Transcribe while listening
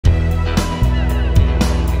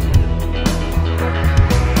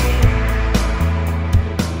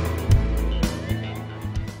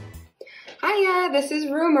this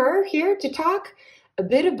is Rumor here to talk a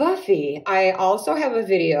bit of Buffy. I also have a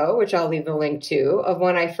video, which I'll leave a link to, of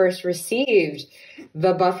when I first received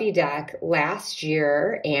the Buffy deck last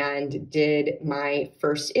year and did my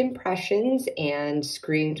first impressions and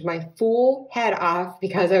screamed my full head off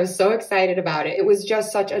because I was so excited about it. It was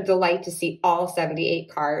just such a delight to see all 78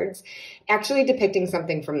 cards actually depicting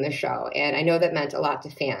something from the show, and I know that meant a lot to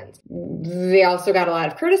fans. They also got a lot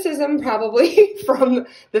of criticism, probably, from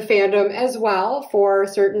the fandom as well, for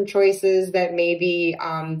certain choices that maybe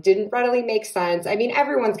didn't readily make sense. I mean,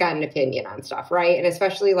 everyone's got an opinion on stuff, right? And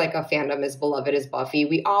especially like a fandom as beloved as Buffy,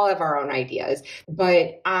 we all have our own ideas.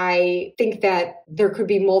 But I think that there could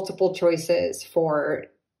be multiple choices for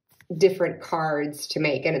different cards to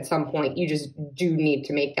make, and at some point you just do need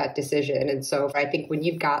to make that decision. And so I think when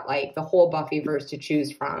you've got like the whole Buffyverse to choose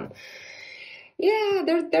from, yeah,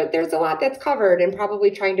 there's a lot that's covered, and probably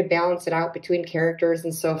trying to balance it out between characters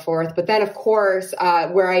and so forth. But then, of course,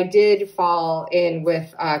 where I did fall in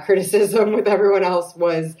with criticism with everyone else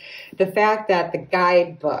was the fact that the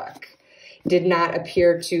guidebook did not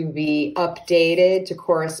appear to be updated to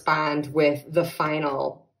correspond with the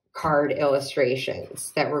final card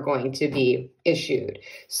illustrations that were going to be issued.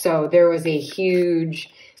 So there was a huge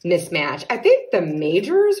mismatch. I think the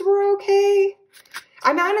majors were okay.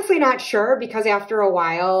 I'm honestly not sure, because after a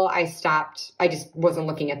while I stopped. I just wasn't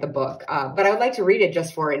looking at the book, but I would like to read it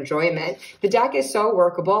just for enjoyment. The deck is so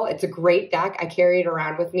workable. It's a great deck. I carry it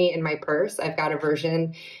around with me in my purse. I've got a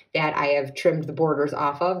version that I have trimmed the borders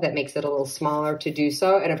off of that makes it a little smaller to do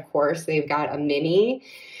so. And of course, they've got a mini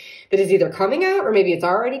that is either coming out or maybe it's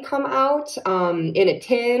already come out in a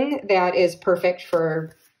tin that is perfect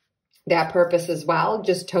for that purpose as well,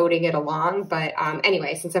 just toting it along. But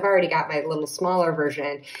anyway, since I've already got my little smaller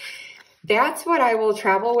version, that's what I will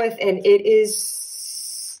travel with. And it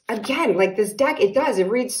is, again, like this deck, it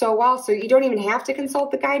reads so well. So you don't even have to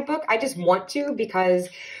consult the guidebook. I just want to, because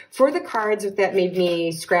for the cards that made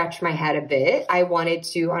me scratch my head a bit, I wanted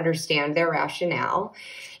to understand their rationale.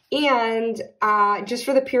 And just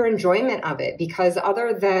for the pure enjoyment of it, because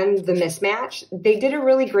other than the mismatch, they did a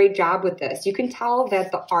really great job with this. You can tell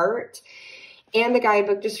that the art and the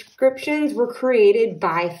guidebook descriptions were created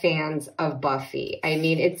by fans of Buffy. I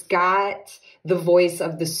mean, it's got the voice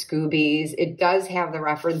of the Scoobies. It does have the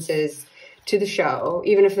references to the show,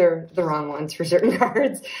 even if they're the wrong ones for certain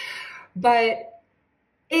cards. But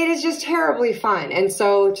it is just terribly fun. And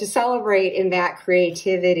so to celebrate in that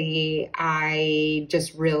creativity, I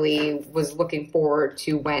just really was looking forward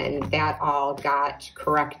to when that all got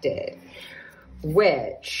corrected,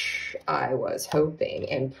 which I was hoping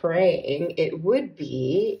and praying it would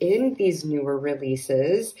be in these newer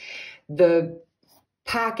releases. The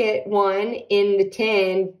pocket one in the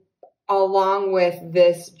tin, along with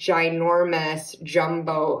this ginormous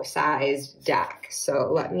jumbo-sized deck. So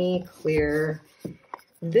let me clear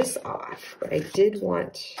this off, but I did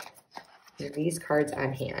want these cards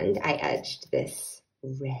on hand. I edged this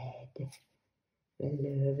red. I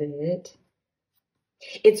love it.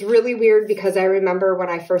 It's really weird because I remember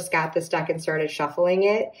when I first got this deck and started shuffling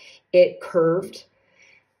it, it curved,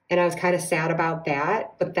 and I was kind of sad about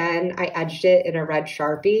that. But then I edged it in a red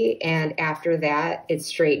Sharpie, and after that, it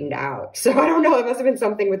straightened out. So I don't know, it must have been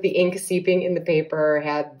something with the ink seeping in the paper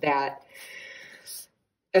had that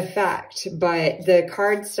effect. But the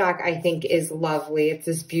cardstock, I think, is lovely. It's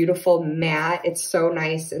this beautiful matte. It's so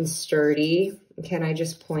nice and sturdy. Can I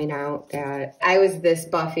just point out that I was this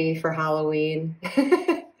Buffy for Halloween,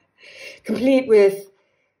 complete with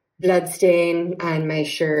bloodstain on my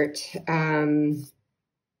shirt from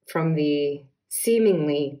the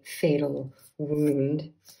seemingly fatal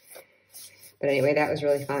wound. But anyway, that was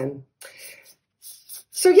really fun.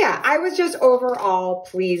 So yeah, I was just overall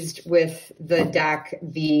pleased with the deck,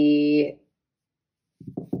 the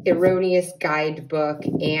erroneous guidebook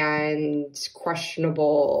and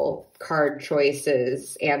questionable card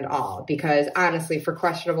choices and all, because honestly, for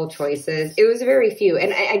questionable choices, it was very few.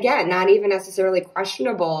 And again, not even necessarily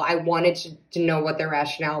questionable. I wanted to know what their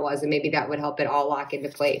rationale was, and maybe that would help it all lock into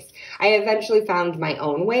place. I eventually found my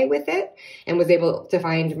own way with it and was able to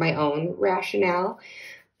find my own rationale.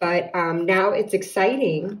 But now it's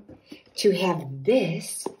exciting to have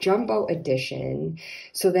this jumbo edition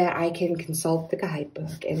so that I can consult the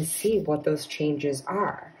guidebook and see what those changes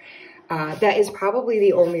are. That is probably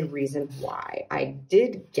the only reason why I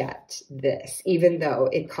did get this, even though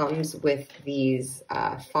it comes with these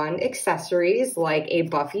fun accessories like a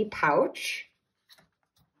Buffy pouch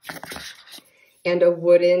and a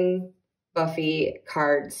wooden Buffy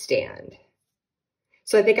card stand.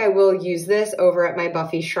 So I think I will use this over at my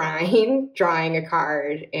Buffy shrine, drawing a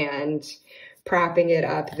card and propping it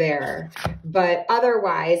up there. But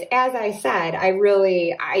otherwise, as I said, I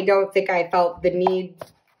don't think I felt the need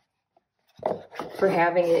for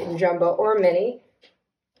having it in jumbo or mini,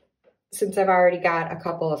 since I've already got a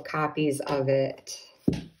couple of copies of it.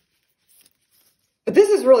 But this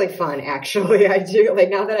is really fun, actually. I do, like,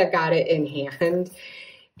 now that I've got it in hand,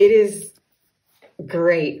 it is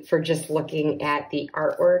great for just looking at the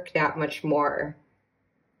artwork that much more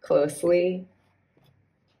closely.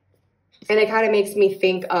 And it kind of makes me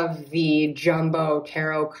think of the jumbo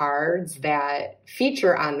tarot cards that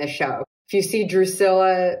feature on the show. If you see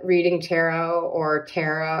Drusilla reading tarot or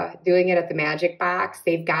Tara doing it at the Magic Box,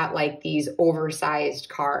 they've got like these oversized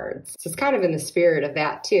cards. So it's kind of in the spirit of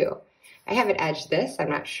that too. I haven't edged this. I'm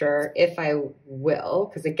not sure if I will,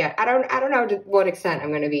 because again, I don't know to what extent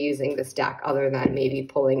I'm going to be using this deck other than maybe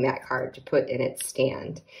pulling that card to put in its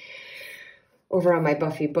stand over on my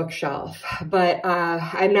Buffy bookshelf. But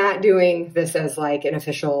I'm not doing this as like an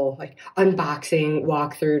official like unboxing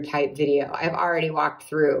walkthrough type video. I've already walked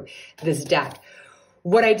through this deck.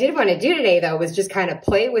 What I did want to do today though was just kind of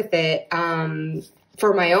play with it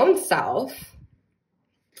for my own self,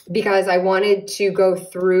 because I wanted to go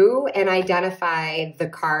through and identify the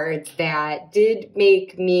cards that did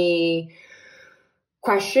make me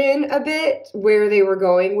question a bit where they were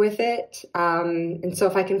going with it. And so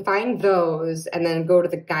if I can find those and then go to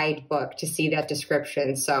the guidebook to see that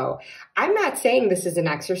description. So I'm not saying this is an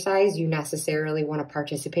exercise you necessarily want to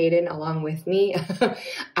participate in along with me.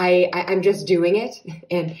 I'm just doing it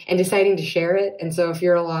and deciding to share it. And so if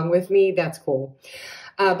you're along with me, that's cool.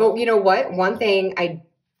 But you know what? One thing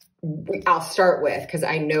I'll start with, because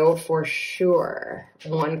I know for sure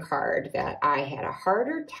one card that I had a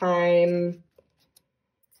harder time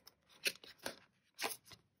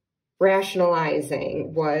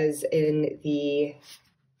rationalizing was in the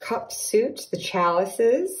cup suit, the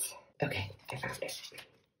Chalices. Okay, I found it.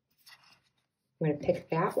 I'm going to pick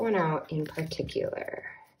that one out in particular.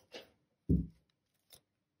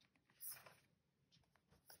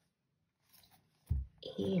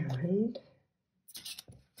 And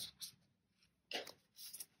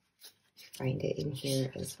find it in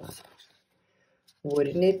here as well.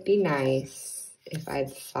 Wouldn't it be nice if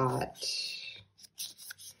I'd thought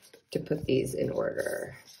to put these in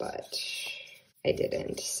order, but I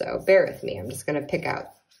didn't. So bear with me. I'm just going to pick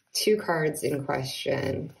out two cards in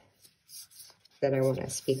question that I want to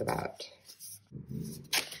speak about.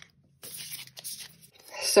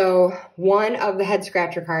 So one of the head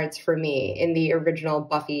scratcher cards for me in the original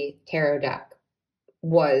Buffy Tarot deck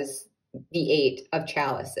was the 8 of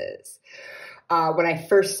Chalices. When I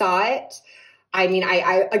first saw it, I mean,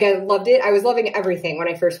 I again loved it. I was loving everything when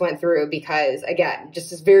I first went through because, again,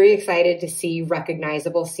 just was very excited to see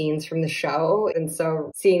recognizable scenes from the show. And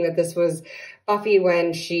so seeing that this was Buffy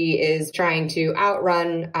when she is trying to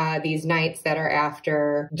outrun these knights that are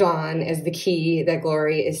after Dawn as the key that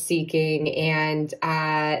Glory is seeking. And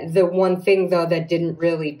the one thing, though, that didn't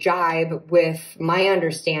really jibe with my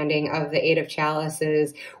understanding of the 8 of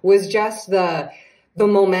Chalices was just the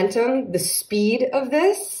momentum, the speed of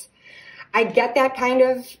this. I get that kind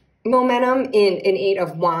of momentum in 8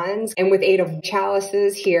 of Wands, and with 8 of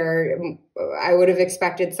Chalices here, I would have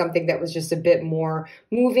expected something that was just a bit more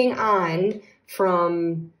moving on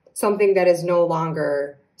from something that is no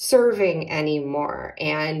longer serving anymore.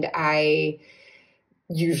 And I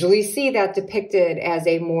usually see that depicted as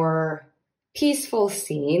a more peaceful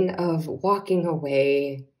scene of walking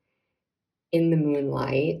away in the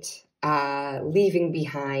moonlight, leaving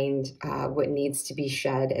behind what needs to be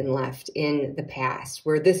shed and left in the past,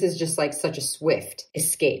 where this is just like such a swift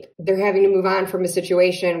escape. They're having to move on from a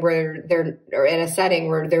situation where they're in a setting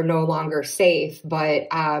where they're no longer safe. But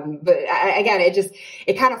again,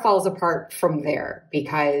 it kind of falls apart from there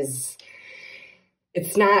because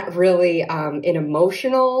it's not really an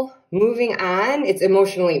emotional moving on. It's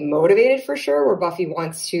emotionally motivated for sure, where Buffy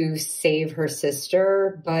wants to save her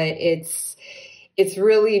sister, but it's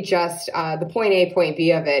really just, the point A, point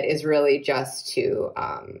B of it is really just to,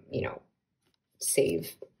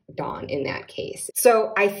 save Dawn in that case.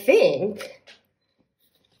 So I think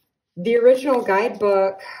the original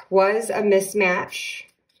guidebook was a mismatch,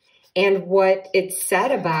 and what it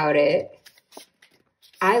said about it,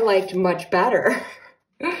 I liked much better.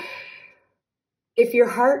 If your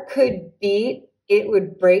heart could beat, it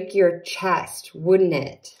would break your chest, wouldn't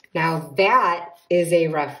it? Now that is a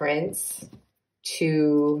reference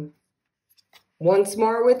to Once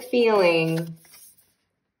More with Feeling,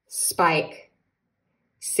 Spike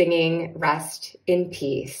singing Rest in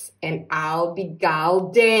Peace. And I'll be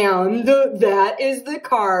goddamned, that is the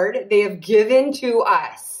card they have given to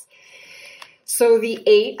us. So the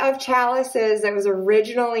 8 of Chalices that was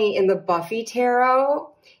originally in the Buffy Tarot,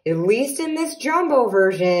 at least in this jumbo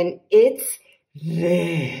version, it's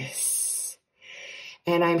this.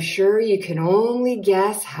 And I'm sure you can only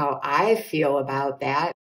guess how I feel about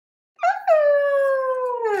that.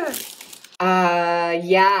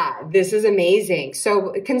 Yeah, this is amazing.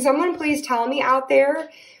 So can someone please tell me out there,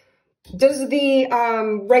 does the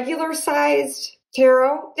regular sized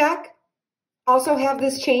tarot deck also have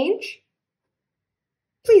this change?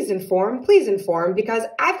 Please inform, because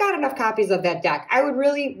I've got enough copies of that deck. I would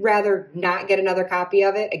really rather not get another copy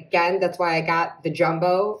of it. Again, that's why I got the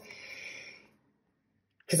jumbo,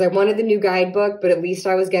 because I wanted the new guidebook, but at least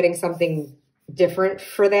I was getting something different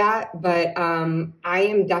for that. But I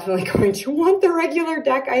am definitely going to want the regular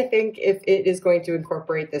deck, I think, if it is going to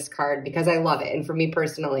incorporate this card, because I love it. And for me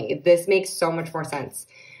personally, this makes so much more sense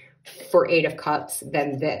for 8 of Cups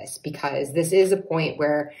than this, because this is a point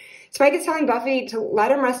where Spike is telling Buffy to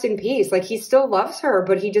let him rest in peace. Like, he still loves her,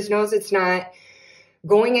 but he just knows it's not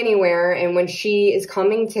going anywhere. And when she is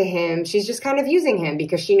coming to him, she's just kind of using him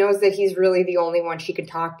because she knows that he's really the only one she could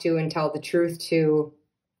talk to and tell the truth to,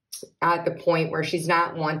 at the point where she's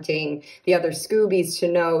not wanting the other Scoobies to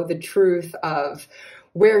know the truth of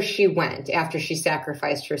where she went after she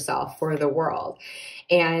sacrificed herself for the world.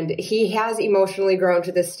 And he has emotionally grown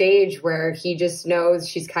to the stage where he just knows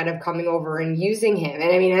she's kind of coming over and using him.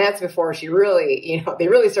 And I mean, that's before she really, you know, they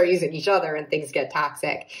really start using each other and things get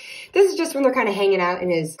toxic. This is just when they're kind of hanging out in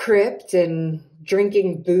his crypt and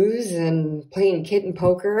drinking booze and playing kitten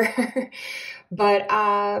poker. But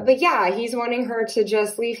yeah, he's wanting her to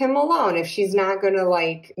just leave him alone. If she's not going to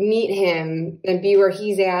like meet him and be where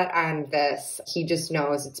he's at on this, he just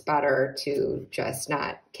knows it's better to just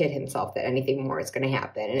not kid himself that anything more is going to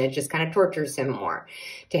happen. And it just kind of tortures him more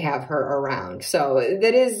to have her around. So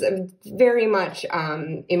that is very much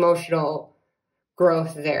emotional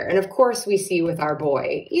growth there. And of course we see with our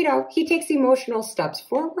boy, you know, he takes emotional steps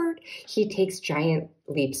forward, he takes giant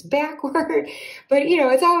leaps backward, but you know,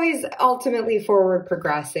 it's always ultimately forward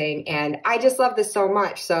progressing. And I just love this so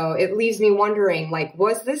much. So it leaves me wondering, like,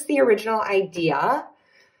 was this the original idea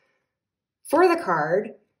for the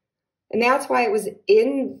card? And that's why it was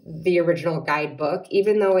in the original guidebook,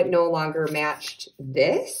 even though it no longer matched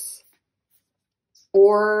this?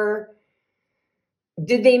 Or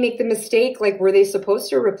did they make the mistake? Like, were they supposed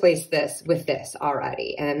to replace this with this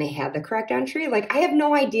already? And then they had the correct entry? Like, I have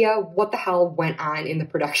no idea what the hell went on in the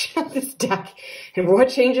production of this deck and what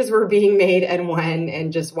changes were being made and when,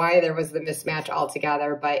 and just why there was the mismatch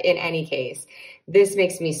altogether. But in any case, this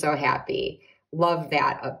makes me so happy. Love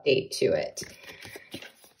that update to it.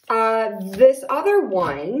 This other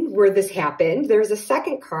one where this happened, there's a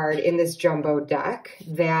second card in this jumbo deck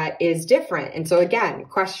that is different. And so again,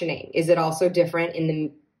 questioning, is it also different in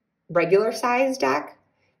the regular size deck,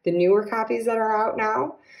 the newer copies that are out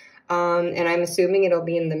now? And I'm assuming it'll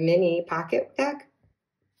be in the mini pocket deck.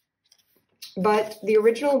 But the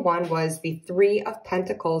original one was the 3 of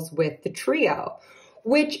Pentacles with the trio,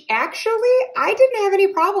 which actually I didn't have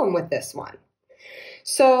any problem with this one.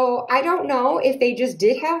 So I don't know if they just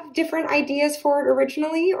did have different ideas for it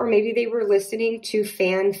originally, or maybe they were listening to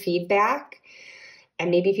fan feedback and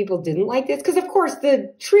maybe people didn't like this. Because of course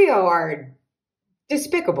the trio are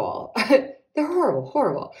despicable. They're horrible,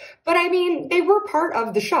 horrible. But I mean, they were part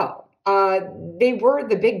of the show. They were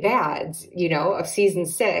the big bads, you know, of season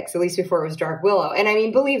 6, at least before it was Dark Willow. And I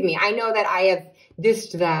mean, believe me, I know that I have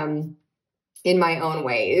dissed them in my own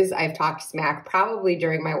ways. I've talked smack probably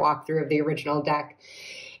during my walkthrough of the original deck.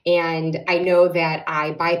 And I know that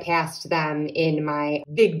I bypassed them in my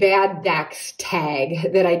Big Bad Decks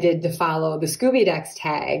tag that I did to follow the Scooby Decks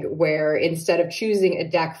tag, where instead of choosing a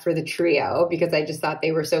deck for the trio, because I just thought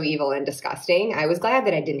they were so evil and disgusting, I was glad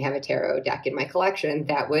that I didn't have a tarot deck in my collection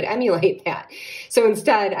that would emulate that. So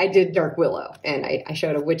instead, I did Dark Willow, and I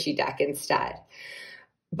showed a witchy deck instead.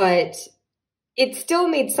 But it still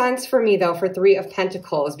made sense for me, though, for 3 of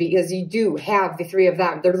Pentacles, because you do have the 3 of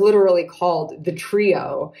them. They're literally called the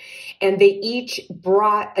trio, and they each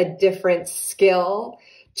brought a different skill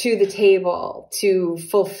to the table to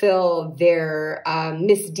fulfill their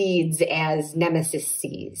misdeeds as nemesis.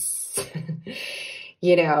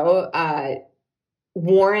 You know,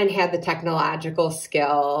 Warren had the technological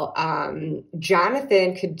skill.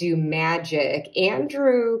 Jonathan could do magic.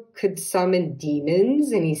 Andrew could summon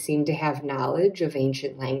demons, and he seemed to have knowledge of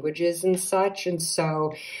ancient languages and such. And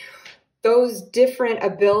so those different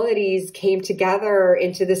abilities came together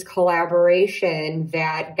into this collaboration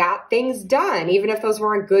that got things done, even if those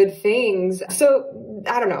weren't good things. So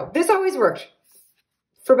I don't know. This always worked,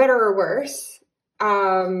 for better or worse.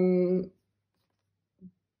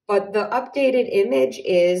 But the updated image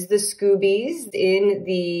is the Scoobies in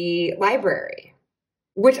the library,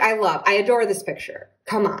 which I love. I adore this picture.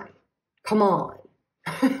 Come on. Come on.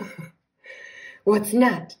 What's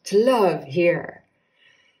not to love here?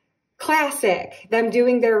 Classic, them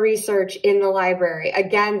doing their research in the library.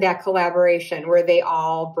 Again, that collaboration where they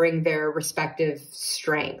all bring their respective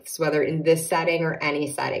strengths, whether in this setting or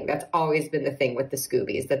any setting. That's always been the thing with the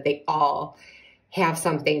Scoobies, that they all have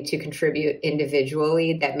something to contribute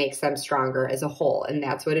individually that makes them stronger as a whole. And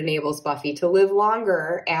that's what enables Buffy to live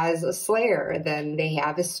longer as a Slayer than they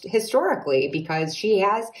have historically, because she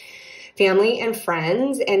has family and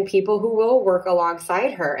friends and people who will work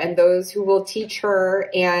alongside her and those who will teach her.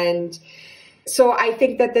 And so I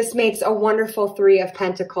think that this makes a wonderful Three of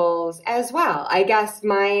Pentacles as well. I guess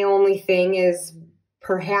my only thing is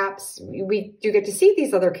perhaps we do get to see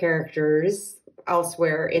these other characters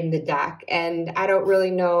elsewhere in the deck, and I don't really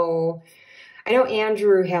know. I know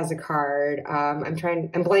Andrew has a card. I'm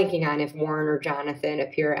blanking on if Warren or Jonathan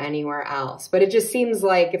appear anywhere else, but it just seems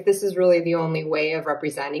like if this is really the only way of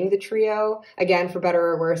representing the trio, again, for better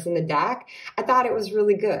or worse in the deck, I thought it was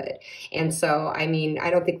really good. And so, I mean, I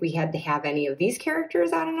don't think we had to have any of these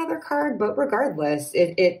characters on another card, but regardless,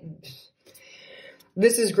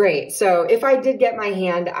 this is great. So if I did get my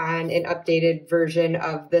hand on an updated version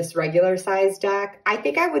of this regular size deck, I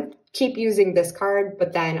think I would keep using this card,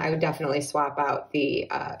 but then I would definitely swap out the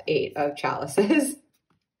 8 of Chalices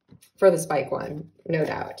for the Spike one, no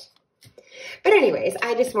doubt. But anyways,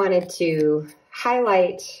 I just wanted to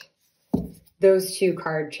highlight those 2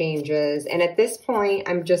 card changes. And at this point,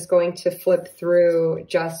 I'm just going to flip through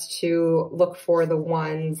just to look for the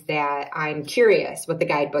ones that I'm curious what the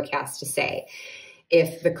guidebook has to say,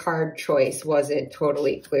 if the card choice wasn't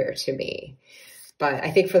totally clear to me. But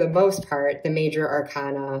I think for the most part, the major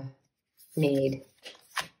arcana made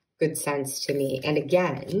good sense to me. And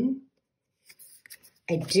again,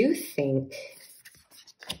 I do think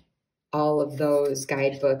all of those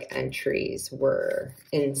guidebook entries were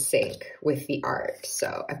in sync with the art.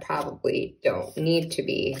 So I probably don't need to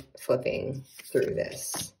be flipping through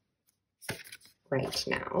this right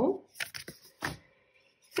now.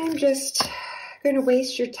 I'm just going to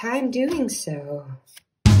waste your time doing so.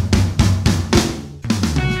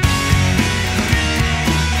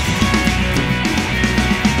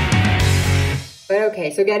 But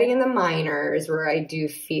okay, so getting in the minors where I do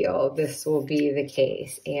feel this will be the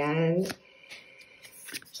case. And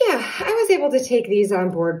yeah, I was able to take these on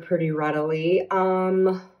board pretty readily.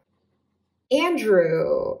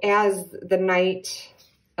 Andrew as the Knight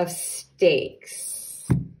of Stakes,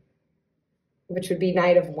 which would be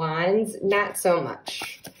Knight of Wands, not so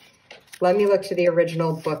much. Let me look to the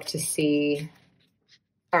original book to see.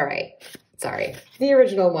 All right, sorry. The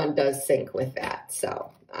original one does sync with that,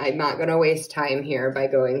 so I'm not going to waste time here by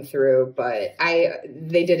going through, but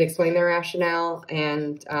they did explain their rationale,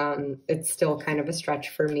 and it's still kind of a stretch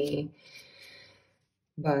for me,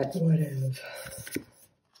 but whatever.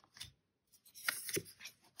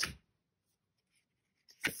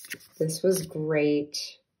 This was great.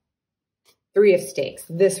 3 of Stakes.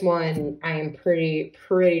 This one, I am pretty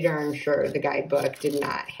darn sure the guidebook did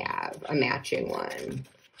not have a matching one.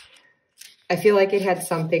 I feel like it had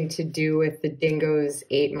something to do with the dingoes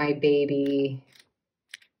ate my baby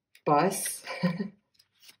bus.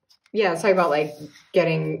 Yeah, it's talking about like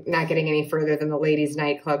not getting any further than the ladies'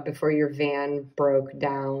 nightclub before your van broke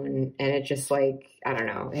down. And it just like, I don't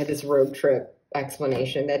know, it had this road trip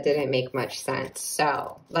explanation that didn't make much sense.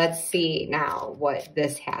 So let's see now what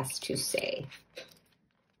this has to say.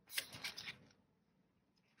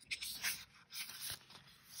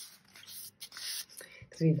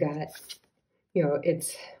 Because we've got, you know,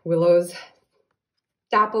 it's Willow's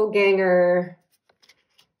doppelganger,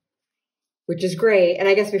 which is great. And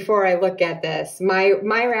I guess before I look at this, my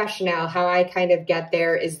rationale, how I kind of get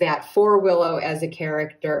there is that for Willow as a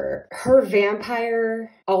character, her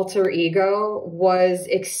vampire alter ego was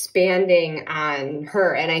expanding on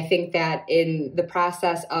her. And I think that in the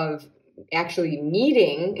process of actually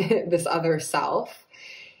meeting this other self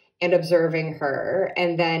and observing her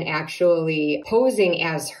and then actually posing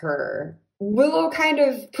as her, Willow kind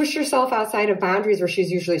of pushed herself outside of boundaries where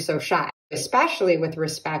she's usually so shy, especially with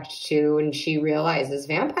respect to when she realizes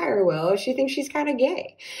vampire Willow, she thinks she's kind of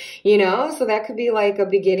gay, you know? So that could be like a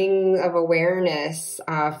beginning of awareness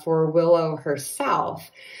for Willow herself.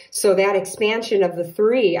 So that expansion of the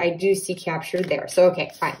 3, I do see captured there. So, okay,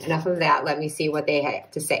 fine, enough of that. Let me see what they have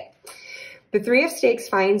to say. The 3 of Stakes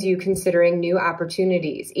finds you considering new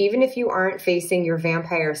opportunities. Even if you aren't facing your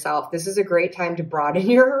vampire self, this is a great time to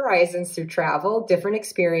broaden your horizons through travel, different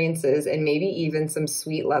experiences, and maybe even some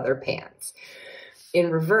sweet leather pants. in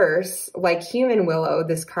reverse, like Human Willow,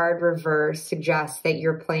 this card reverse suggests that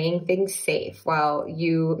you're playing things safe. While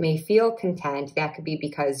you may feel content, that could be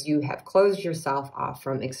because you have closed yourself off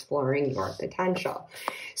from exploring your potential.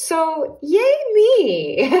 So yay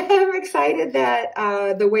me! I'm excited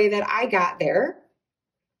that the way that I got there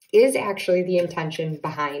is actually the intention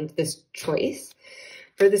behind this choice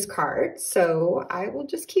for this card. So I will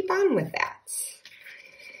just keep on with that.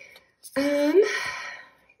 I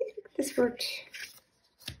think this worked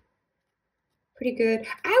pretty good.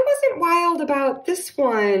 I wasn't wild about this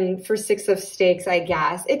one for Six of Stakes, I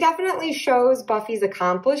guess. It definitely shows Buffy's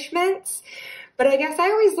accomplishments, but I guess I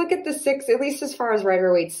always look at the six, at least as far as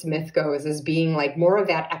Rider-Waite-Smith goes, as being like more of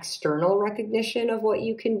that external recognition of what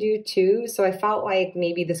you can do too. So I felt like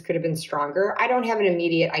maybe this could have been stronger. I don't have an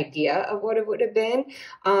immediate idea of what it would have been.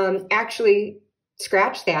 Actually,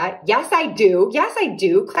 scratch that. Yes, I do. Yes, I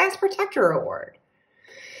do. Class Protector Award.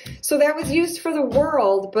 So that was used for the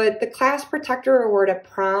world, but the Class Protector Award at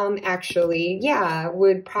prom actually, yeah,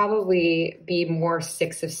 would probably be more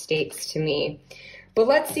Six of Stakes to me. But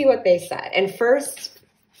let's see what they said. And first,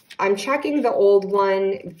 I'm checking the old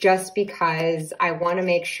one just because I want to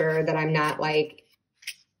make sure that I'm not like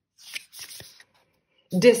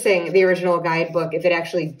dissing the original guidebook if it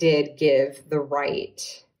actually did give the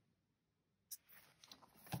right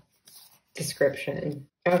description.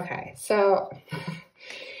 Okay, so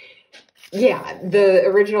yeah, the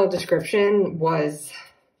original description was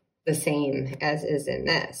the same as is in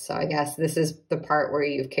this. So I guess this is the part where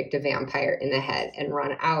you've kicked a vampire in the head and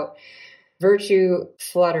run out. Virtue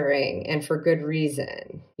fluttering, and for good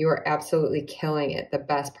reason. You are absolutely killing it. The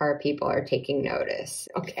best part, people are taking notice.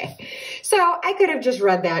 Okay, so I could have just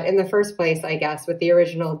read that in the first place, I guess, with the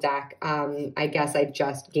original deck. I guess I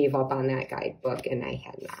just gave up on that guidebook and I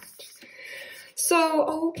had not.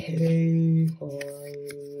 So, okay,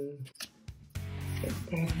 fine.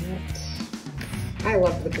 That. I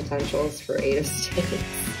love the potentials for Eight of Stakes.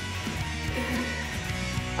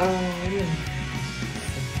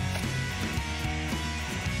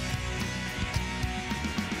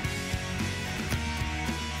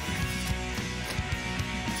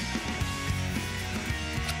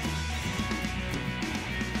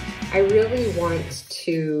 I really want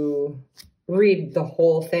to read the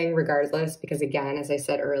whole thing regardless, because again, as I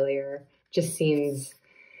said earlier, just seems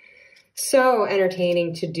so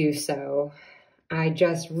entertaining to do so. I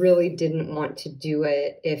just really didn't want to do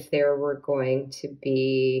it if there were going to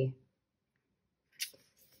be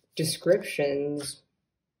descriptions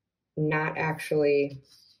not actually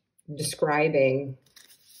describing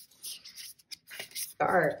the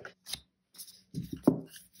art.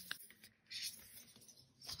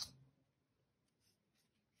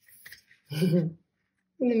 The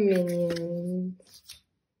minions.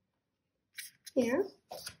 Yeah.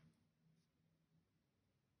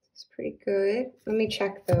 Pretty good. Let me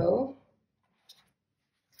check though.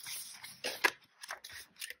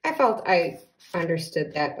 I felt I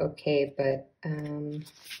understood that okay, but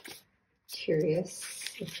curious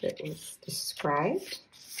if it was described.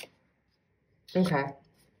 Okay.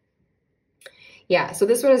 Yeah, so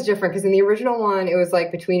this one is different because in the original one, it was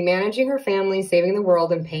like between managing her family, saving the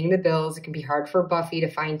world, and paying the bills, it can be hard for Buffy to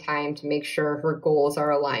find time to make sure her goals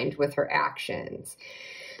are aligned with her actions.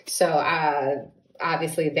 So,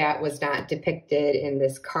 obviously that was not depicted in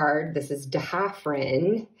this card. This is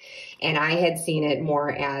Dahafrin, and I had seen it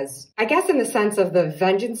more as, I guess in the sense of the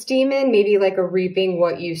vengeance demon, maybe like a reaping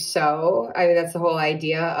what you sow. I mean, that's the whole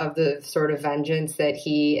idea of the sort of vengeance that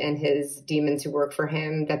he and his demons who work for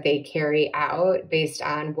him, that they carry out based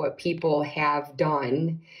on what people have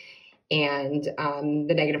done, and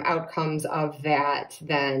the negative outcomes of that,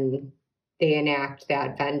 then they enact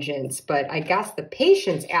that vengeance. But I guess the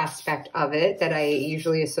patience aspect of it that I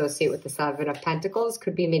usually associate with the Seven of Pentacles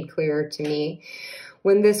could be made clearer to me.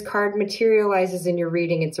 When this card materializes in your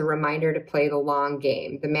reading, it's a reminder to play the long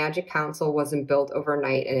game. The Magic Council wasn't built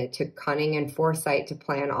overnight, and it took cunning and foresight to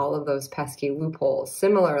plan all of those pesky loopholes.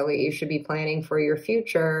 Similarly, you should be planning for your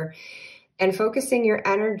future and focusing your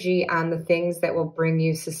energy on the things that will bring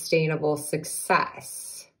you sustainable success.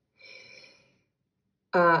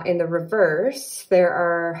 In the reverse,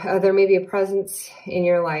 there may be a presence in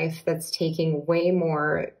your life that's taking way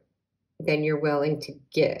more than you're willing to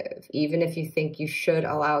give. Even if you think you should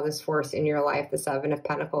allow this force in your life, the Seven of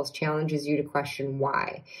Pentacles challenges you to question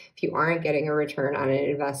why. If you aren't getting a return on an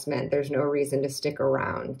investment, there's no reason to stick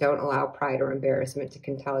around. Don't allow pride or embarrassment to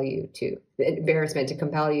compel you to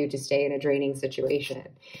stay in a draining situation.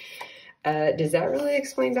 Does that really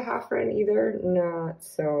explain to Hoffren either? Not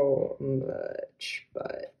so much,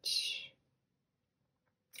 but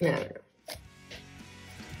I don't know.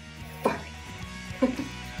 Fine.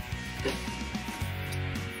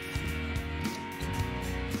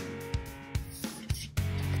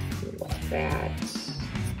 That.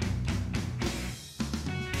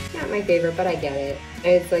 Not my favorite, but I get it.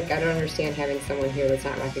 It's like, I don't understand having someone here that's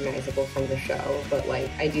not recognizable from the show, but like,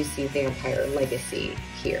 I do see vampire legacy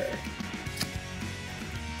here.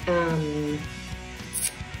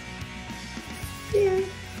 Yeah.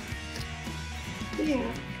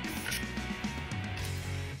 Yeah.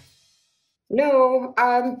 No,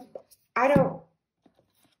 I don't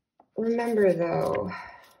remember though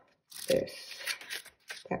if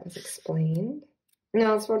that was explained.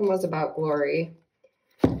 No, this one was about glory.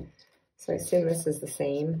 So I assume this is the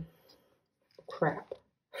same. Crap.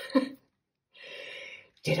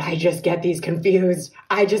 Did I just get these confused?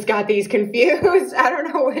 I just got these confused. I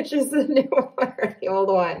don't know which is the new one or the old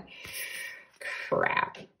one.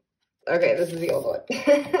 Crap. Okay, this is the old one.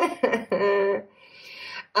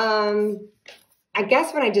 I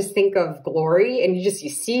guess when I just think of glory and you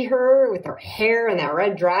see her with her hair and that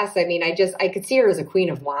red dress, I mean, I could see her as a Queen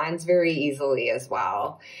of Wands very easily as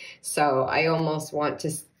well. So I almost want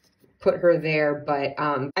to put her there, but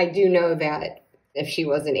I do know that if she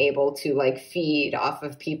wasn't able to like feed off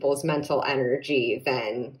of people's mental energy,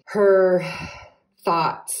 then her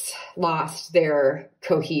thoughts lost their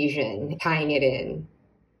cohesion, tying it in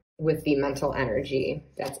with the mental energy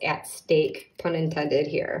that's at stake, pun intended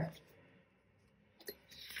here.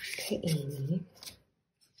 Okay, Amy.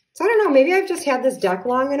 So I don't know, maybe I've just had this deck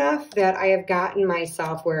long enough that I have gotten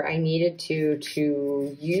myself where I needed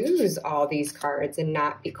to use all these cards and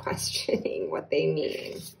not be questioning what they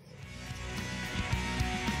mean.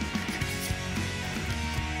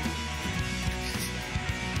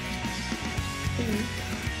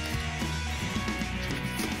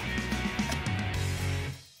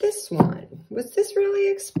 This one, was this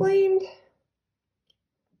really explained?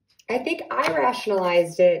 I think I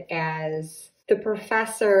rationalized it as the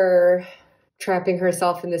professor trapping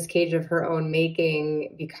herself in this cage of her own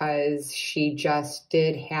making because she just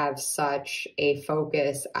did have such a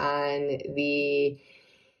focus on the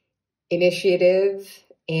initiative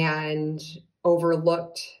and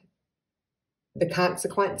overlooked the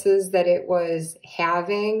consequences that it was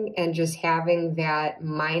having and just having that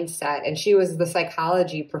mindset. And she was the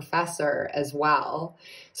psychology professor as well.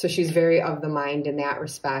 So she's very of the mind in that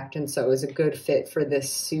respect. And so it was a good fit for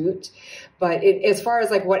this suit. But as far as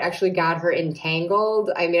like what actually got her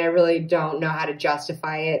entangled, I mean, I really don't know how to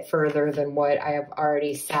justify it further than what I have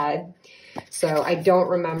already said. So I don't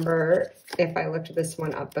remember if I looked this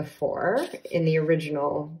one up before in the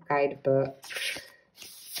original guidebook.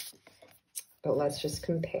 But let's just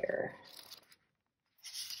compare.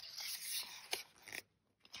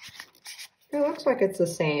 It looks like it's the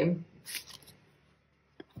same.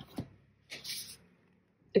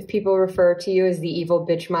 If people refer to you as the evil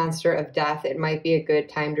bitch monster of death, it might be a good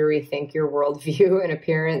time to rethink your worldview. An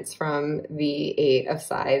appearance from the Eight of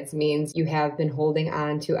Scythes means you have been holding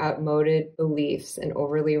on to outmoded beliefs and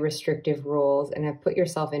overly restrictive rules and have put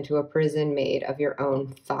yourself into a prison made of your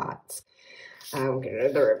own thoughts. We'll get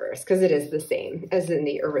into the reverse because it is the same as in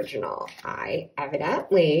the original. I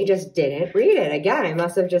evidently just didn't read it. Again, I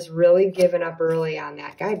must have just really given up early on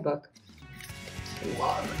that guidebook.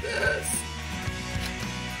 Love this.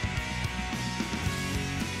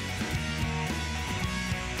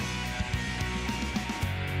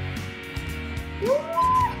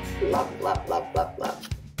 Love, love, love, love, love.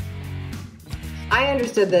 I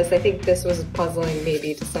understood this. I think this was puzzling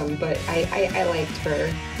maybe to some, but I liked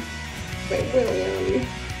her. Like William.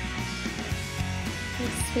 Oh,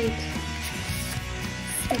 sweet.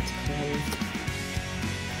 Sweet Queen.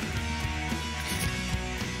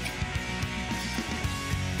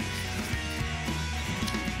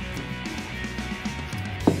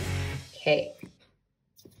 Okay.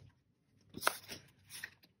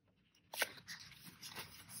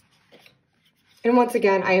 And once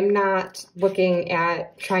again, I am not looking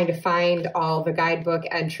at trying to find all the guidebook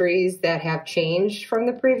entries that have changed from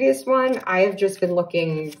the previous one. I have just been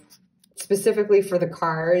looking specifically for the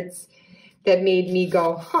cards that made me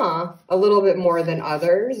go, huh, a little bit more than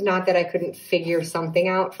others. Not that I couldn't figure something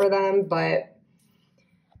out for them, but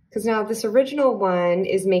because now this original one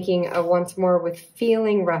is making a once more with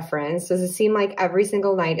feeling reference. Does it seem like every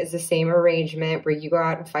single night is the same arrangement where you go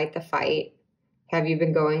out and fight the fight? Have you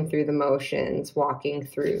been going through the motions, walking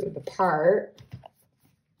through the part?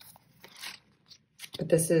 But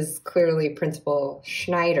this is clearly Principal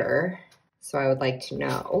Schneider, so I would like to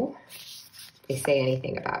know if they say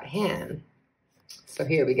anything about him. So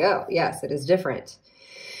here we go. Yes, it is different.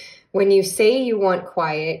 When you say you want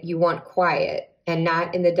quiet, and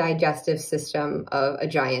not in the digestive system of a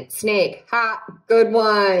giant snake. Ha! Good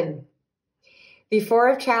one! The Four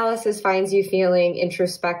of Chalices finds you feeling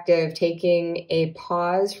introspective, taking a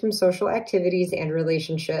pause from social activities and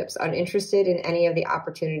relationships, uninterested in any of the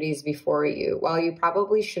opportunities before you. While you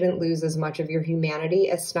probably shouldn't lose as much of your humanity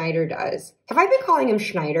as Snyder does. Have I been calling him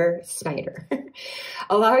Schneider? Snyder.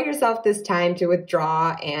 Allow yourself this time to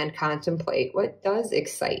withdraw and contemplate what does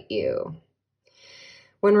excite you.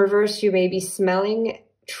 When reversed, you may be smelling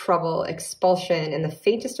trouble, expulsion, and the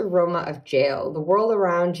faintest aroma of jail. The world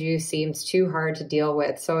around you seems too hard to deal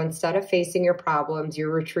with, so instead of facing your problems,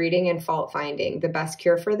 you're retreating and fault-finding. The best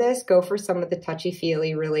cure for this? Go for some of the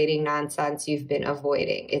touchy-feely relating nonsense you've been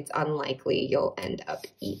avoiding. It's unlikely you'll end up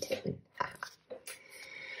eaten.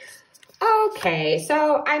 Okay,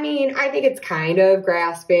 so, I mean, I think it's kind of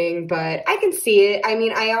grasping, but I can see it. I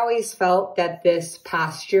mean, I always felt that this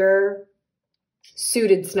posture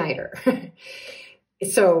suited Snyder.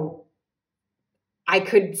 So I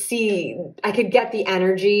could get the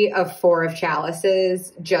energy of Four of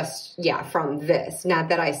Chalices just, yeah, from this. Not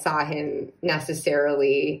that I saw him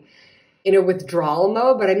necessarily in a withdrawal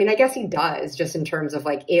mode, but I mean, I guess he does, just in terms of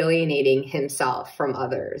like alienating himself from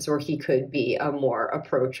others, where he could be a more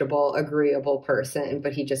approachable, agreeable person,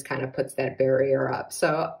 but he just kind of puts that barrier up.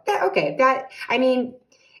 So, I mean,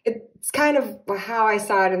 it's kind of how I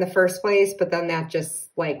saw it in the first place, but then that just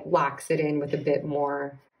like locks it in with a bit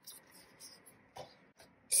more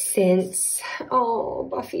sense. Oh,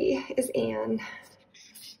 Buffy is Anne.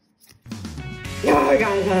 Oh my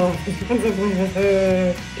God.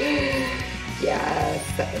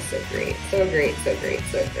 Yes, that was so great. So great, so great,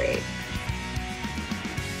 so great.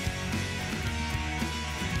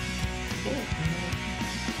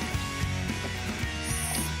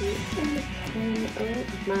 Oh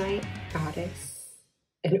my goddess.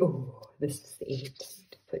 And oh, this is the 8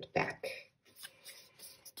 to put back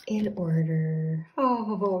in order.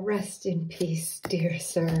 Oh, rest in peace, dear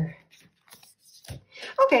sir.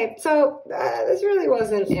 Okay, so this really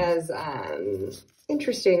wasn't as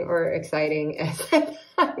interesting or exciting as I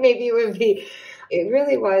thought maybe it would be. It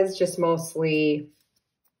really was just mostly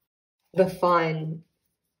the fun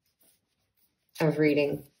of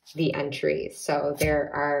reading the entries. So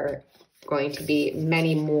there are going to be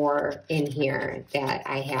many more in here that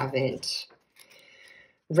I haven't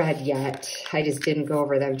read yet. I just didn't go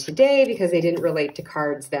over them today because they didn't relate to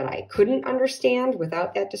cards that I couldn't understand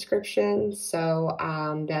without that description. So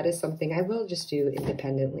that is something I will just do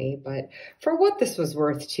independently. But for what this was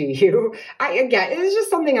worth to you, again, it was just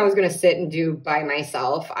something I was going to sit and do by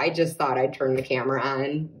myself. I just thought I'd turn the camera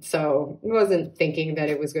on. So I wasn't thinking that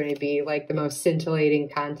it was going to be like the most scintillating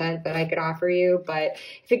content that I could offer you. But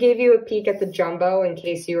if it gave you a peek at the jumbo in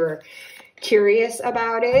case you were curious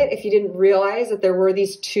about it, if you didn't realize that there were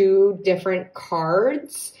these 2 different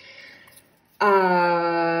cards,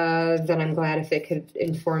 then I'm glad if it could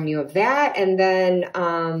inform you of that. And then,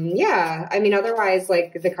 yeah, I mean, otherwise,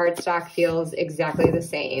 like, the cardstock feels exactly the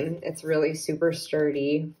same. It's really super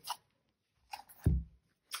sturdy.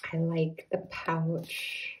 I like the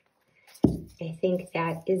pouch. I think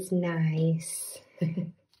that is nice.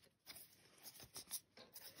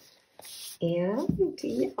 And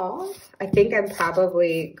yeah, I think I'm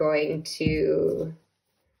probably going to,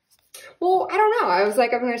 well, I don't know. I was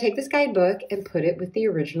like, I'm going to take this guidebook and put it with the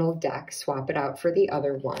original deck, swap it out for the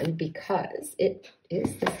other one because it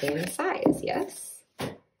is the same size, yes?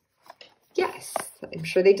 Yes, I'm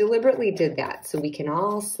sure they deliberately did that so we can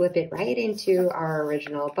all slip it right into our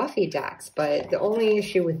original Buffy decks. But the only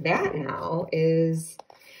issue with that now is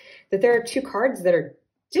that there are 2 cards that are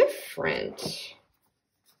different.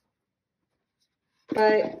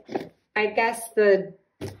 But I guess the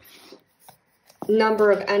number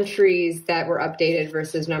of entries that were updated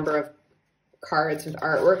versus number of cards with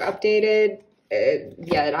artwork updated,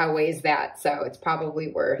 yeah, it outweighs that. So it's probably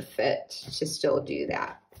worth it to still do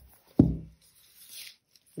that.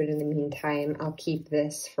 But in the meantime, I'll keep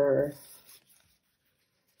this for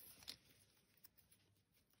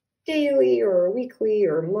daily or weekly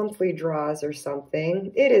or monthly draws or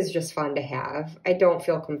something. It is just fun to have. I don't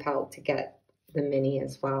feel compelled to get the mini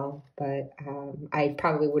as well, but I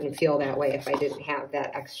probably wouldn't feel that way if I didn't have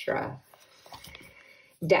that extra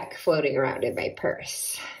deck floating around in my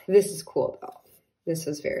purse. This is cool though. This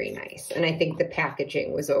was very nice. And I think the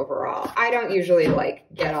packaging was overall. I don't usually like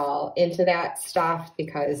get all into that stuff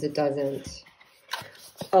because it doesn't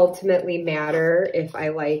ultimately matter if I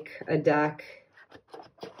like a deck.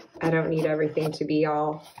 I don't need everything to be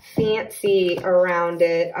all fancy around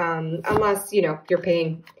it, unless, you know, you're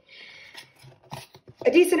paying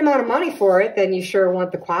a decent amount of money for it, then you sure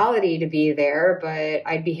want the quality to be there, but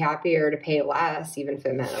I'd be happier to pay less, even if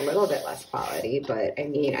it meant a little bit less quality. But I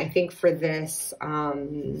mean, I think for this,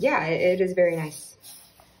 yeah, it is very nice.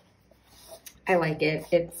 I like it.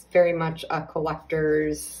 It's very much a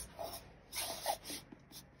collector's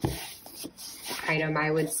item,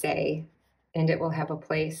 I would say, and it will have a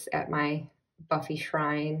place at my Buffy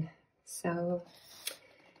shrine. So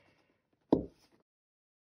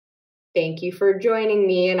thank you for joining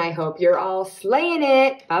me, and I hope you're all slaying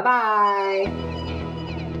it. Bye-bye.